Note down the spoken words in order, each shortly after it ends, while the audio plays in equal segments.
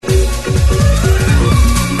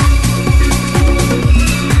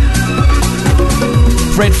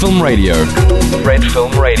Red Film Radio. Red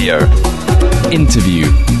Film Radio. Interview.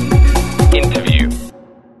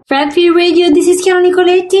 Red Film Radio, this is Chiara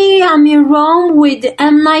Nicoletti. I'm in Rome with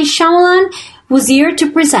M. Night Shyamalan, who's here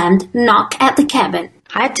to present Knock at the Cabin.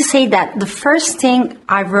 I have to say that the first thing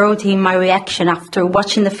I wrote in my reaction after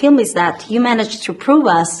watching the film is that you managed to prove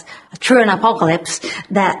us, through an apocalypse,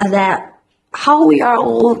 that how we are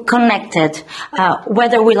all connected,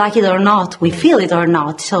 whether we like it or not, we feel it or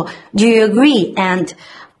not. So do you agree? And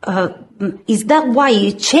is that why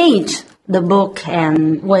you changed the book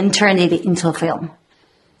and when turned it into a film?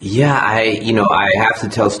 Yeah, I have to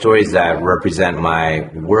tell stories that represent my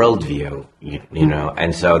worldview, you know,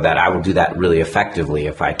 and so that I will do that really effectively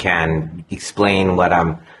if I can explain what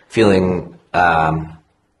I'm feeling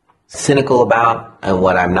cynical about and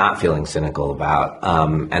what I'm not feeling cynical about,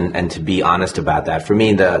 and to be honest about that. For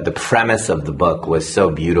me, the premise of the book was so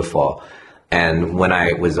beautiful, and when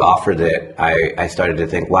I was offered it, I started to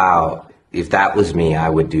think, wow, if that was me, I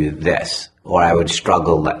would do this. Or I would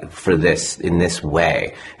struggle for this in this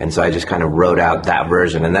way. And so I just kind of wrote out that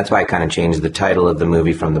version. And that's why I kind of changed the title of the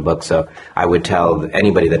movie from the book. So I would tell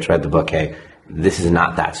anybody that's read the book, hey, this is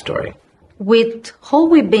not that story. With all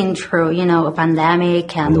we've been through, you know, a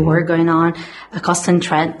pandemic and the war going on, a constant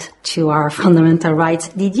threat to our fundamental rights,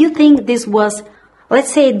 did you think this was,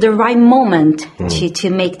 let's say, the right moment to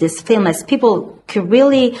make this film, as people could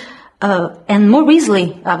really... and more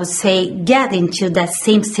easily, I would say, get into that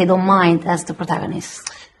same state of mind as the protagonist?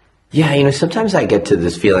 Yeah, you know, sometimes I get to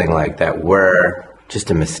this feeling like that we're just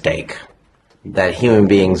a mistake, that human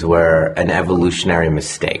beings were an evolutionary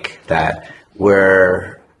mistake, that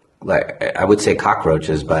we're, like, I would say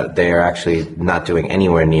cockroaches, but they are actually not doing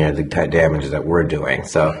anywhere near the damage that we're doing.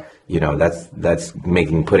 So, you know, that's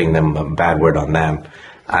putting them a bad word on them.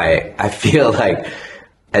 I feel like...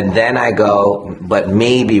 And then I go, but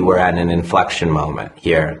maybe we're at an inflection moment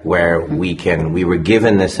here where we were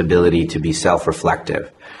given this ability to be self-reflective.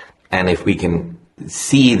 And if we can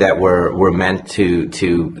see that we're meant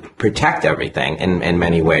to protect everything in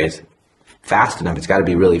many ways fast enough, it's got to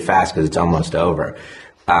be really fast because it's almost over.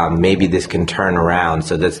 Maybe this can turn around.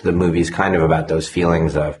 So the movie's kind of about those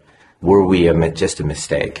feelings of, were we just a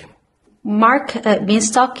mistake? Mark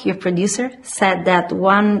Binstock, your producer, said that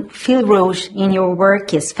one fil rouge in your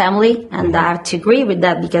work is family, and I have to agree with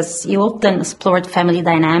that because you often explored family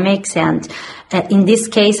dynamics, and in this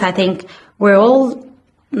case, I think we're all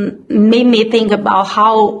made me think about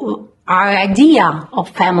how our idea of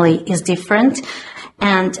family is different.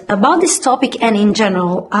 And about this topic and in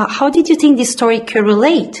general, how did you think this story could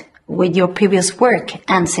relate with your previous work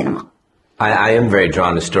and cinema? I am very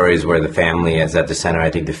drawn to stories where the family is at the center. I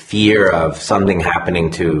think the fear of something happening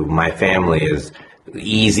to my family is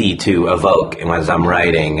easy to evoke as I'm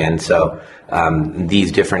writing. And so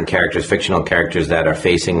these different characters, fictional characters that are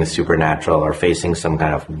facing the supernatural or facing some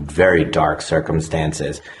kind of very dark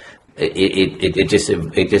circumstances, it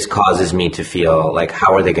just causes me to feel like,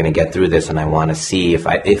 how are they going to get through this? And I want to see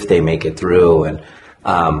if they make it through. And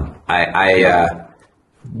I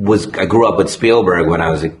grew up with Spielberg when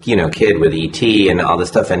I was a kid with E.T. and all this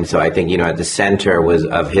stuff, and so I think at the center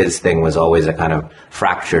of his thing was always a kind of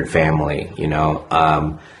fractured family,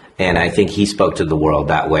 and I think he spoke to the world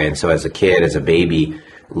that way. And so as a kid, as a baby,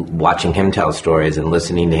 watching him tell stories and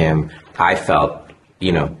listening to him, I felt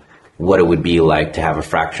what it would be like to have a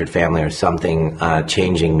fractured family or something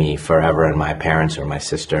changing me forever, and my parents or my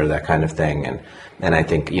sister, that kind of thing. And I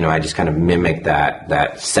think, I just kind of mimic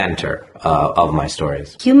that center of my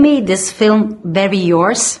stories. You made this film very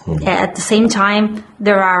yours. Mm-hmm. At the same time,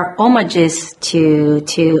 there are homages to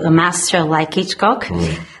a master like Hitchcock.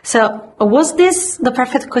 Mm-hmm. So was this the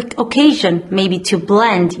perfect occasion maybe to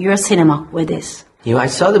blend your cinema with this? I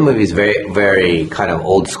saw the movies very, very kind of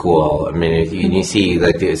old school. I mean, you see,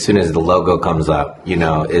 like, as soon as the logo comes up,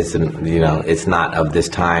 it's not of this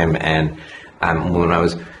time. And when I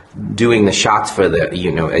was doing the shots for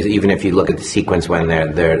even if you look at the sequence when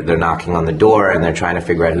they're knocking on the door and they're trying to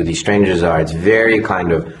figure out who these strangers are, it's very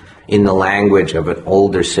kind of in the language of an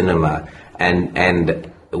older cinema.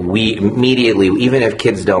 And we immediately, even if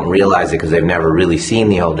kids don't realize it because they've never really seen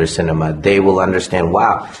the older cinema, they will understand,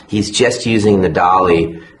 wow, he's just using the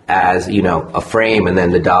dolly as, a frame, and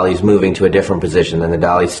then the dolly's moving to a different position, then the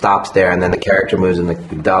dolly stops there, and then the character moves and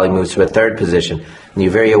the dolly moves to a third position. And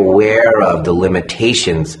you're very aware of the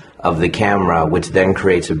limitations of the camera, which then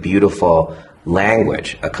creates a beautiful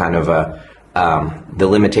language, a kind of the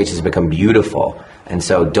limitations become beautiful. And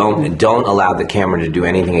so don't allow the camera to do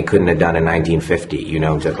anything it couldn't have done in 1950,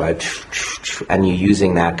 just like, and you're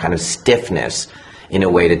using that kind of stiffness in a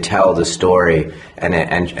way to tell the story, and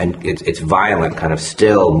it's violent, kind of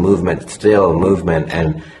still movement,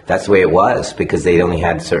 and that's the way it was because they only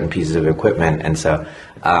had certain pieces of equipment, and so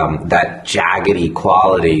that jaggedy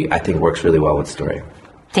quality I think works really well with story.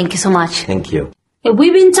 Thank you so much. Thank you.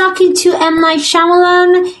 We've been talking to M. Night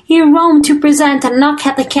Shyamalan in Rome to present A Knock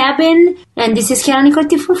at the Cabin, and this is Chiara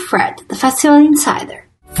Nicoletti for Fred, the Festival Insider.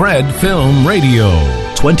 Fred Film Radio.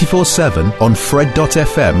 24/7 on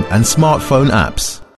Fred.fm and smartphone apps.